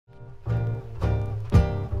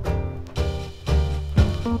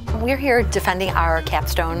We're here defending our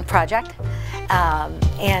capstone project,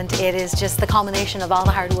 and it is just the culmination of all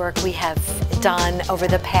the hard work we have done over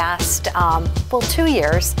the past, 2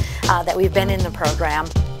 years that we've been in the program.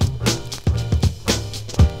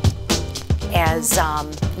 As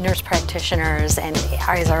nurse practitioners and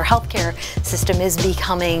as our healthcare system is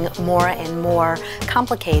becoming more and more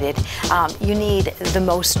complicated, you need the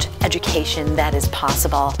most education that is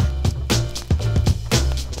possible.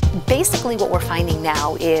 Basically what we're finding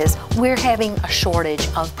now is we're having a shortage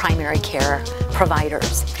of primary care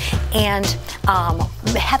providers, and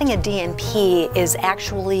having a DNP is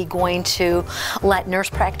actually going to let nurse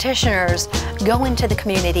practitioners go into the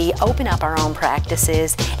community, open up our own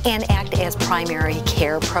practices, and act as primary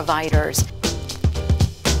care providers.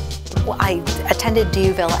 I attended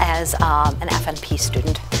DUville as an FNP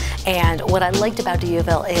student. And what I liked about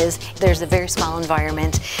DUville is there's a very small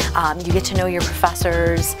environment. You get to know your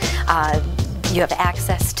professors, you have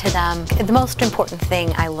access to them. The most important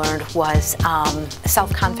thing I learned was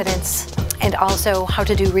self-confidence and also how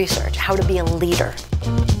to do research, how to be a leader.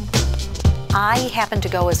 I happen to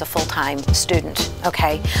go as a full-time student,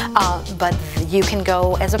 okay? But you can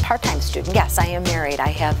go as a part-time student. Yes, I am married. I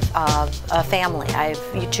have a family. I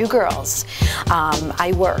have 2 girls.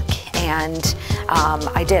 I work, and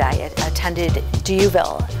I attended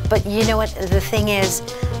DUville. But you know what? The thing is,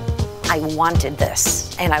 I wanted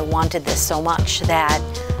this, and I wanted this so much that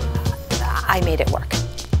I made it work.